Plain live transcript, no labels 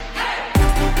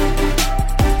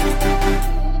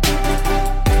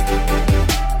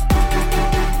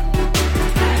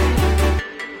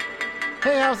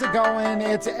going?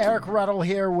 It's Eric Ruddle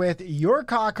here with your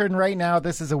Cochrane right now.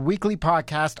 This is a weekly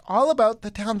podcast all about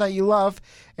the town that you love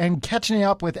and catching you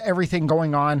up with everything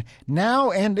going on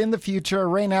now and in the future.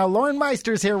 Right now, Lauren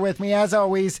Meister's here with me as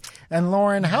always. And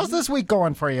Lauren, how's this week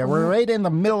going for you? We're right in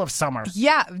the middle of summer.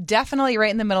 Yeah, definitely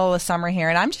right in the middle of the summer here.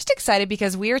 And I'm just excited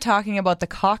because we are talking about the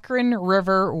Cochrane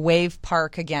River Wave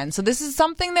Park again. So this is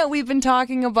something that we've been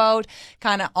talking about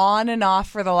kind of on and off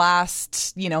for the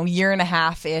last, year and a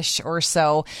half-ish or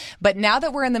so. But now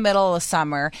that we're in the middle of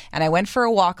summer, and I went for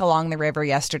a walk along the river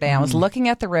yesterday, I was looking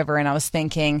at the river and I was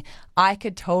thinking, I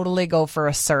could totally go for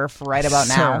a surf right about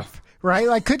now. Right?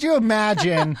 Like, could you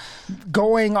imagine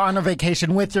going on a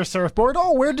vacation with your surfboard?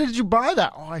 Oh, where did you buy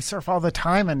that? Oh, I surf all the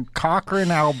time in Cochrane,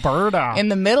 Alberta. In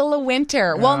the middle of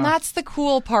winter. Yeah. Well, and that's the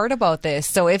cool part about this.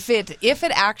 So if it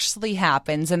actually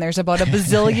happens, and there's about a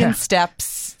bazillion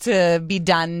steps to be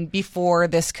done before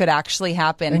this could actually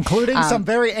happen. Including some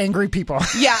very angry people.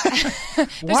 Yeah.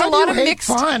 There's a lot of mixed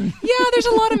fun? Yeah, there's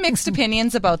a lot of mixed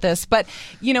opinions about this. But,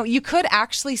 you could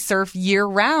actually surf year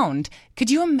round.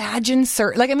 Could you imagine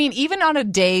even on a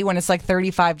day when it's like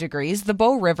 35 degrees, the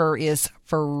Bow River is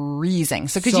freezing.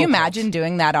 So could you imagine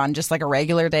doing that on just like a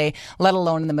regular day, let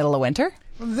alone in the middle of winter?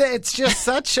 It's just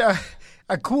such a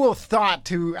cool thought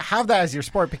to have that as your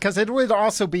sport, because it would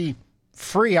also be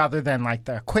free other than like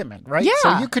the equipment, right? Yeah.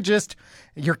 So you could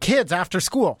your kids after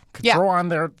school could throw on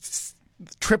their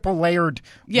triple layered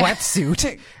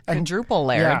wetsuit and quadruple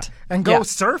layered and go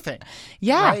surfing.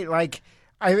 Yeah. Right? Like,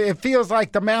 it feels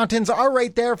like the mountains are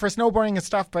right there for snowboarding and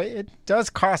stuff, but it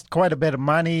does cost quite a bit of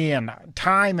money and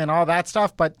time and all that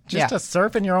stuff. But just to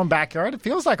surf in your own backyard, it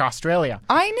feels like Australia.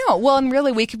 I know. Well, and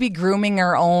really, we could be grooming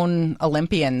our own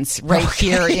Olympians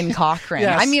here in Cochrane.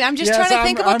 Yes. I mean, I'm just trying to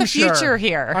think about the future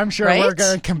here. I'm sure right? we're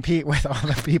going to compete with all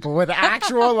the people with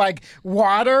actual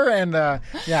water and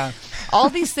all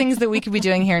these things that we could be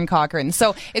doing here in Cochrane.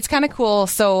 So it's kind of cool.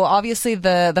 So obviously,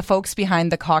 the folks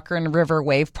behind the Cochrane River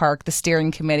Wave Park, the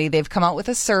steering committee, they've come out with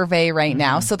a survey right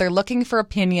now. So they're looking for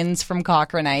opinions from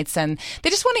Cochranites, and they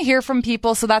just want to hear from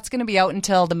people. So that's going to be out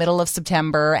until the middle of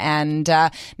September. And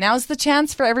now's the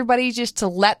chance for everybody just to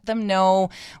let them know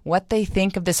what they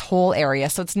think of this whole area.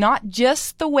 So it's not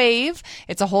just the wave,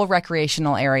 it's a whole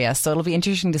recreational area. So it'll be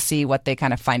interesting to see what they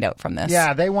kind of find out from this.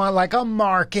 Yeah, they want like a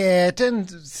market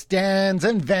and stands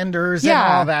and vendors and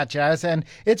all that jazz. And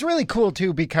it's really cool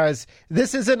too, because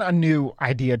this isn't a new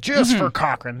idea just for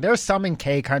Cochrane. There's some in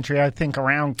K country, I think,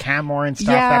 around Canmore and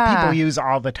stuff that people use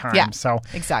all the time. Yeah, so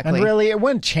exactly. And really, it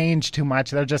wouldn't change too much.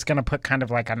 They're just going to put kind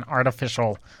of like an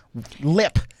artificial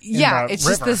lip in the it's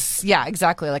river. just this,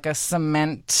 exactly, like a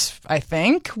cement, I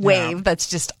think, wave that's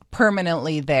just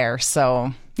permanently there.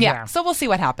 So... Yeah, so we'll see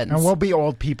what happens. And we'll be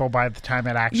old people by the time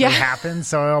it actually happens,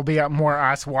 so it'll be more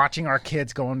us watching our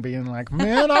kids go and being like,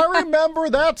 man, I remember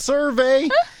that survey.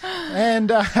 And,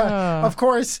 of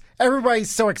course, everybody's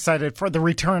so excited for the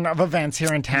return of events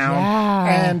here in town.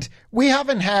 Yeah. And we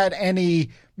haven't had any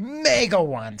mega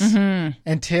ones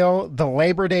until the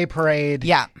Labor Day Parade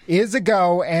is a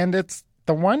go, and it's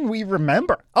the one we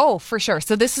remember. Oh, for sure.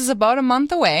 So this is about a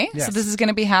month away. Yes. So this is going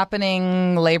to be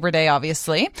happening Labor Day,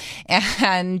 obviously.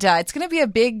 And it's going to be a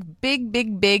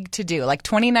big to do, like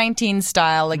 2019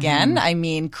 style again. I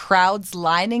mean, crowds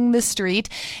lining the street.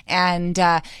 And,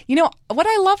 what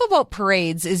I love about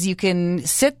parades is you can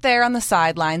sit there on the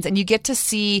sidelines and you get to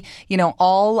see,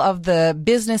 all of the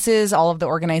businesses, all of the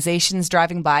organizations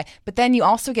driving by. But then you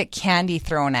also get candy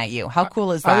thrown at you. How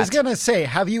cool is that? I was going to say,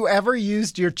 have you ever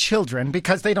used your children,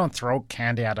 because they don't throw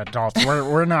candy at adults.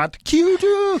 We're not cute.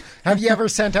 Have you ever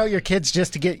sent out your kids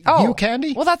just to get you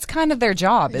candy? Well, that's kind of their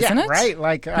job, isn't it? Right.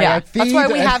 Like, I feed, that's why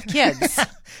we have kids.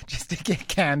 Just to get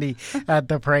candy at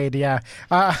the parade,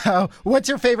 what's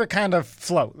your favorite kind of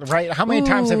float, right? How many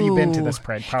times have you been to this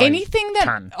parade? Probably anything that...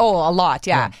 ton. Oh, a lot,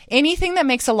 yeah. Anything that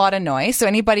makes a lot of noise. So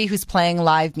anybody who's playing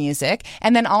live music.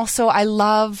 And then also I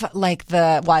love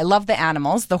I love the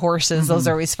animals, the horses. Those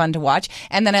are always fun to watch.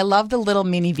 And then I love the little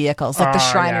mini vehicles, like the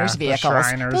Shriners vehicles. The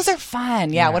Shriners. Those are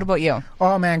fun. Yeah, what about you?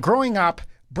 Oh, man. Growing up,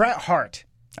 Bret Hart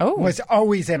was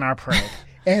always in our parade.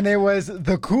 And it was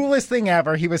the coolest thing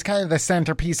ever. He was kind of the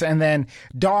centerpiece. And then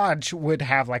Dodge would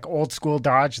have, like old school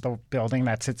Dodge, the building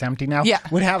that sits empty now,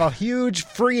 would have a huge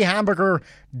free hamburger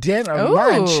dinner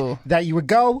lunch that you would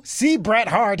go see Bret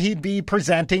Hart. He'd be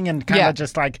presenting and kind of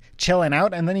just like chilling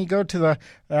out. And then he'd go to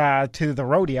the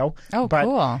rodeo. Oh,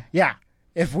 cool. Yeah.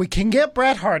 If we can get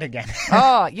Bret Hart again.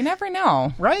 You never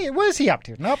know. Right? What is he up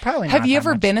to? No, probably not. Have you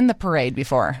ever been in the parade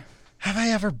before? Have I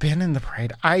ever been in the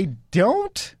parade? I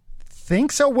don't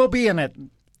think so. We'll be in it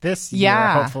this year,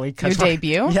 hopefully. Your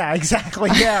debut? Yeah, exactly.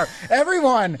 Yeah.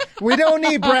 Everyone, we don't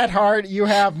need Bret Hart. You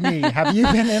have me. Have you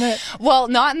been in it? Well,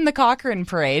 not in the Cochrane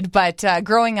parade, but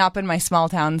growing up in my small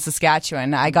town,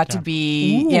 Saskatchewan, I got to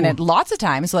be in it lots of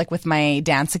times, like with my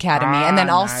dance academy. And then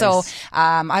also, nice.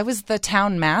 I was the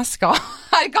town mascot.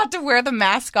 I got to wear the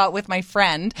mascot with my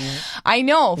friend. I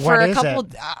know. For What a is couple,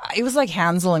 it was like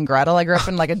Hansel and Gretel. I grew up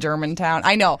in like a German town.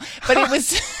 I know. But it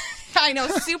was... I know,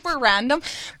 super random,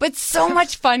 but so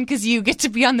much fun because you get to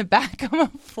be on the back of a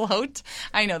float.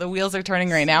 I know, the wheels are turning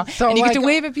right now. So and you get to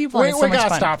wave at people. We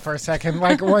gotta stop for a second.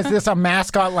 Like, was this a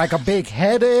mascot, like a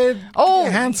big-headed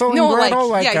Hansel and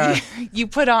Gretel? You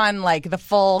put on like the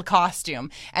full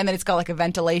costume, and then it's got like a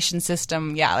ventilation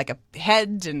system. Yeah, like a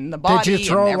head and the body. Did you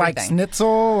throw and like schnitzel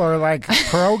or like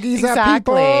pierogies at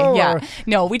people? Yeah.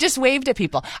 No, we just waved at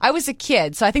people. I was a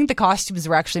kid, so I think the costumes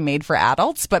were actually made for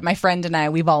adults, but my friend and I,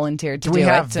 we volunteered to do it. We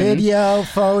have video,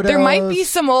 photos. There might be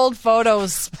some old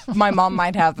photos. My mom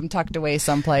might have them tucked away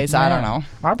someplace. I don't know.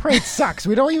 Our parade sucks.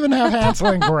 We don't even have Hansel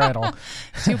and Gretel.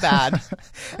 Too bad.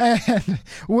 And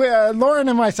Lauren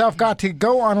and myself got to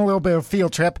go on a little bit of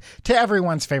field trip to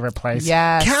everyone's favorite place.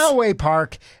 Yes. Callaway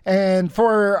Park. And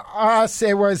for us,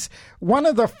 it was one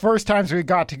of the first times we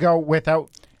got to go without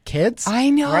kids.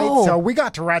 I know. Right? So we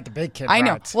got to ride the big kid rides. I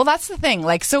know. Well, that's the thing.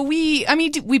 Like, so we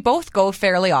both go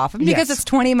fairly often because it's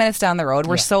 20 minutes down the road.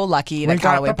 We're so lucky that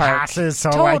Callaway Park. We got the passes, so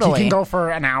like you can go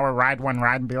for an hour, ride one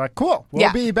ride and be like, cool,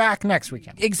 we'll be back next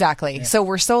weekend. Exactly. Yeah. So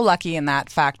we're so lucky in that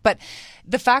fact. But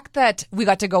the fact that we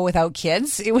got to go without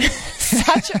kids, it was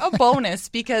such a bonus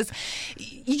because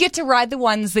you get to ride the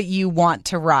ones that you want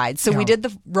to ride. So we did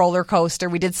the roller coaster,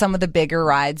 we did some of the bigger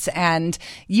rides, and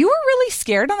you were really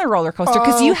scared on the roller coaster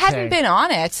because you hadn't been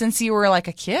on it since you were like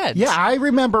a kid. Yeah, I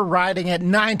remember riding it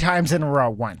 9 times in a row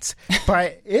once,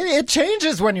 but it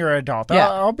changes when you're an adult.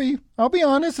 Yeah. I'll be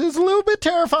honest, it's a little bit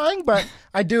terrifying, but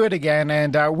I do it again,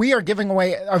 and we are giving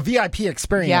away a VIP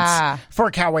experience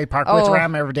for Callaway Park with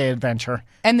Ram Everyday Adventure.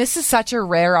 And this is such a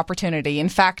rare opportunity. In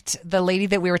fact, the lady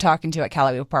that we were talking to at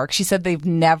Callaway Park, she said they've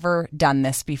never done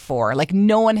this before. Like,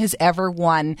 no one has ever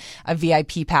won a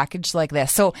VIP package like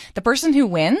this. So the person who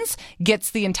wins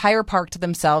gets the entire park to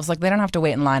themselves. Like, they don't have to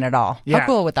wait in line at all. Yeah. How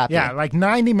cool would that be? Yeah, like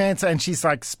 90 minutes, and she's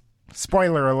like...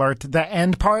 Spoiler alert, the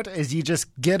end part is you just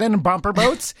get in bumper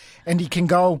boats and you can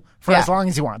go for as long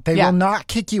as you want. They will not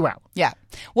kick you out. Yeah.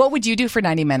 What would you do for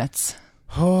 90 minutes?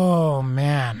 Oh,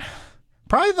 man.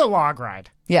 Probably the log ride.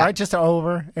 Yeah. Right? Just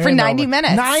over. For 90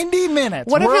 minutes? 90 minutes.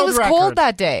 What if it was cold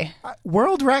that day?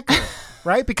 World record,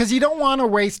 right? Because you don't want to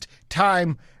waste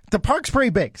time. The park's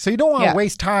pretty big, so you don't want to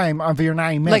waste time of your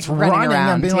 90 minutes like running around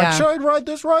and being like, should I ride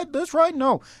this ride?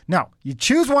 No. You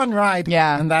choose one ride,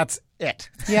 and that's it.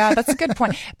 Yeah, that's a good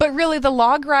point. But really, the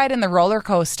log ride and the roller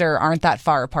coaster aren't that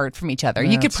far apart from each other.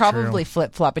 You could probably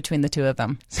flip-flop between the two of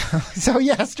them. So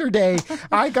yesterday,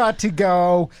 I got to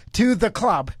go to the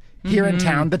club here in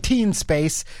town, the Teen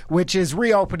Space, which is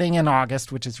reopening in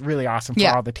August, which is really awesome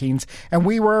for all the teens. And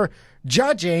we were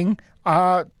judging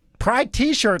Pride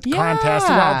T-shirt contest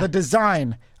about the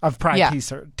design of Pride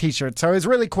T-shirts. So it was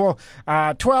really cool.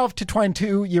 12 to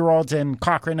 22-year-olds in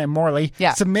Cochrane and Morley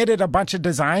submitted a bunch of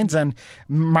designs, and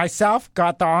myself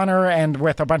got the honor, and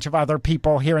with a bunch of other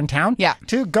people here in town,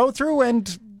 to go through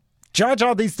and judge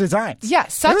all these designs. Yeah,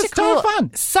 such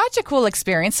a cool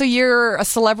experience. So you're a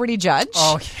celebrity judge.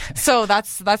 Oh, yeah. So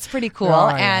that's pretty cool.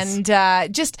 And I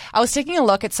was taking a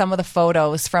look at some of the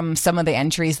photos from some of the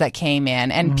entries that came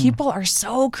in, and people are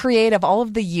so creative. All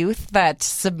of the youth that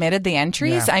submitted the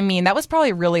entries. I mean, that was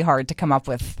probably really hard to come up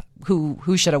with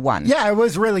who should have won. Yeah, it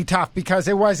was really tough because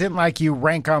it wasn't like you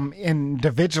rank them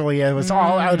individually. It was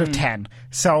all out of 10.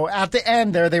 So at the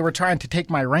end there, they were trying to take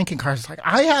my ranking cards. Like,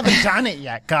 I haven't done it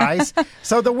yet, guys.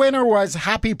 So the winner was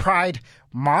Happy Pride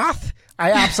Moth.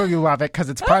 I absolutely love it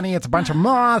because it's funny. It's a bunch of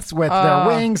moths with their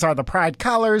wings are the Pride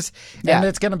colors, and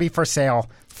it's going to be for sale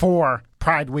for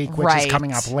Pride Week, which is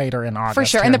coming up later in August. For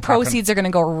sure. And the proceeds are going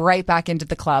to go right back into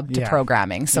the club to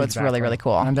programming. So it's really, really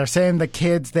cool. And they're saying the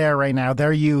kids there right now,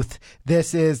 their youth,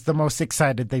 this is the most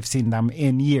excited they've seen them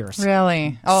in years.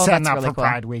 Really? Oh, setting that's up really for cool.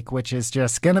 Pride Week, which is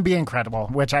just going to be incredible,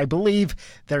 which I believe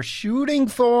they're shooting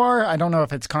for. I don't know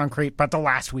if it's concrete, but the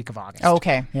last week of August.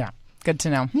 Okay. Yeah. Good to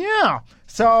know. Yeah.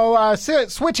 So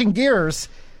switching gears,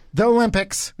 the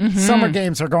Olympics, Summer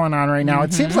Games are going on right now.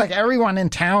 It seems like everyone in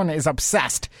town is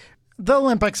obsessed. The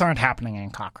Olympics aren't happening in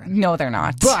Cochrane. No, they're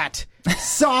not. But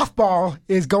softball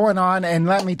is going on, and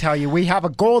let me tell you, we have a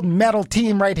gold medal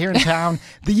team right here in town.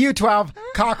 The U12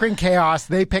 Cochrane Chaos,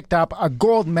 they picked up a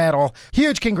gold medal.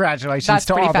 Huge congratulations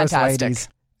to all those ladies.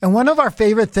 And one of our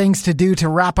favorite things to do to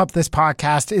wrap up this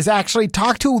podcast is actually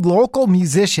talk to local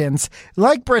musicians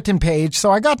like Britton Page.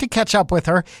 So I got to catch up with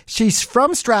her. She's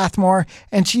from Strathmore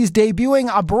and she's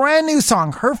debuting a brand new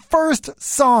song, her first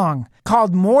song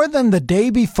called More Than the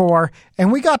Day Before.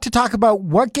 And we got to talk about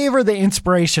what gave her the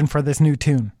inspiration for this new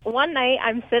tune. One night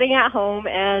I'm sitting at home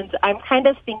and I'm kind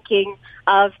of thinking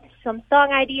of some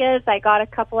song ideas. I got a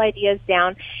couple ideas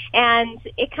down, and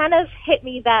it kind of hit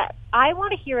me that I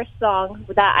want to hear a song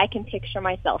that I can picture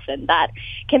myself in, that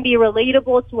can be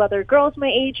relatable to other girls my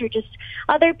age or just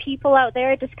other people out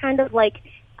there, just kind of like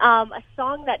a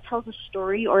song that tells a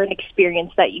story or an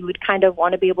experience that you would kind of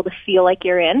want to be able to feel like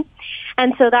you're in.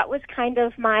 And so that was kind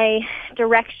of my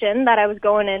direction that I was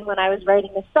going in when I was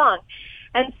writing this song.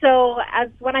 And so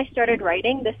when I started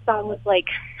writing, this song was like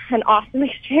an awesome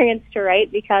experience to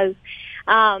write because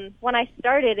when I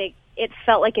started, it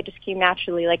felt like it just came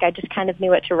naturally, like I just kind of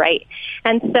knew what to write.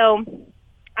 And so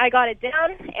I got it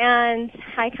down and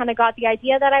I kind of got the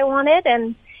idea that I wanted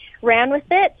and ran with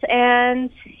it. And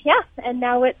yeah, and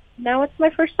now it's my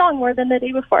first song, More Than the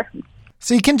Day Before.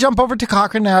 So you can jump over to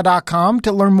CochraneNow.com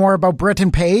to learn more about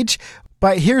Britton Page.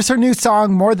 But here's her new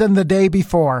song, More Than the Day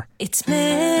Before. It's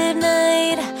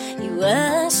midnight, you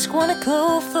ask, wanna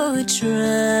go for a drive.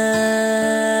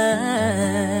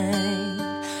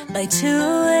 By 2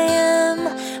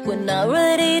 a.m., we're not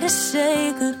ready to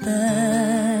say goodbye.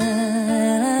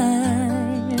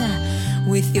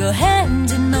 With your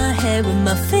hand in my hair, with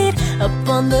my feet up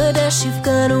on the dash, you've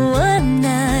got one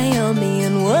eye on me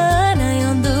and one eye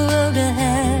on the road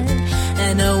ahead.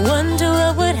 And I wonder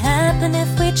what would happen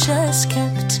if we just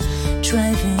kept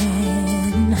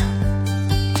driving.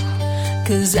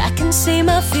 'Cause I can see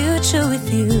my future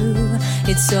with you.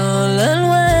 It's all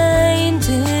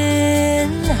unwinding.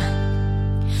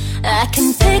 I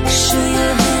can picture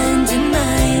your hand in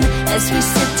mine as we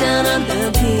sit down on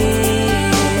the pier.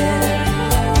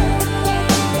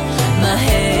 My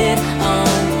head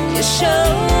on your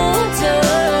shoulder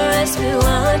as we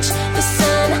watch the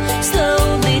sun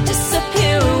slowly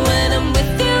disappear. When I'm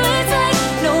with you, it's like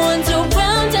no one's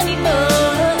around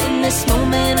anymore. In this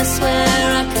moment, I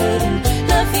swear I couldn't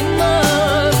love you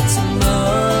more.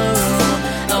 Tomorrow,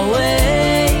 I'll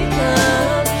wake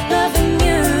up loving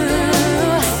you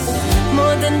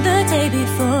more than the day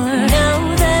before. Now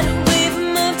that we've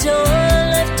moved on,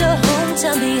 left our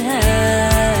hometown behind.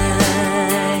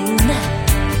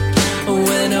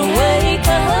 When I wake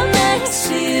up next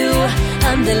to you,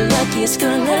 I'm the luckiest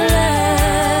girl alive.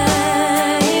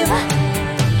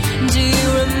 Do you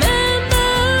remember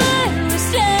when we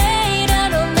stayed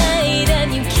out all night and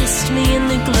you kissed me in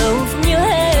the glow from your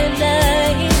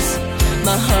headlights?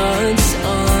 My heart's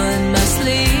on my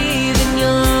sleeve and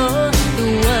you're the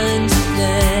one to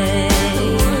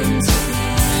blame.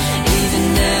 Even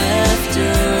after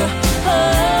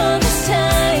all this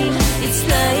time, it's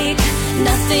like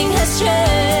nothing has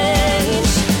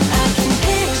changed. I can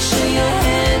picture your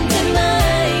hand in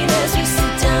mine as we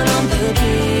sit down on the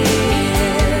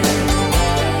pier.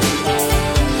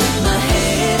 My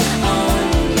head on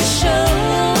your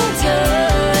shoulder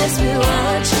as we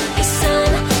watch the sun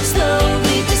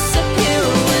slowly disappear.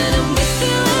 When I'm with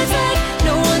you, it's like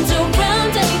no one's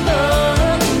around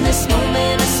anymore. In this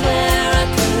moment, I swear I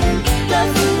couldn't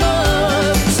love you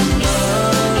more.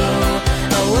 Tomorrow,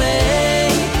 I'll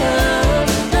wake up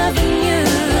loving you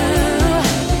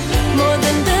more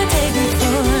than the day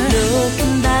before.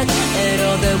 Looking back at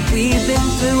all that we've been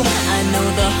through, I know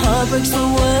the heartbreaks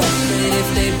were worth it if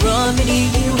they brought me to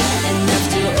you. And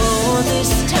after all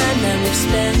this time that we've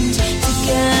spent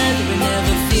together, it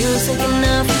never feels like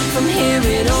enough. From here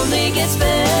it only gets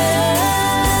better.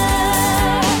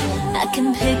 I can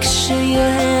picture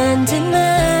your hand in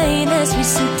mine as we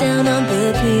sit down on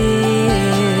the pier.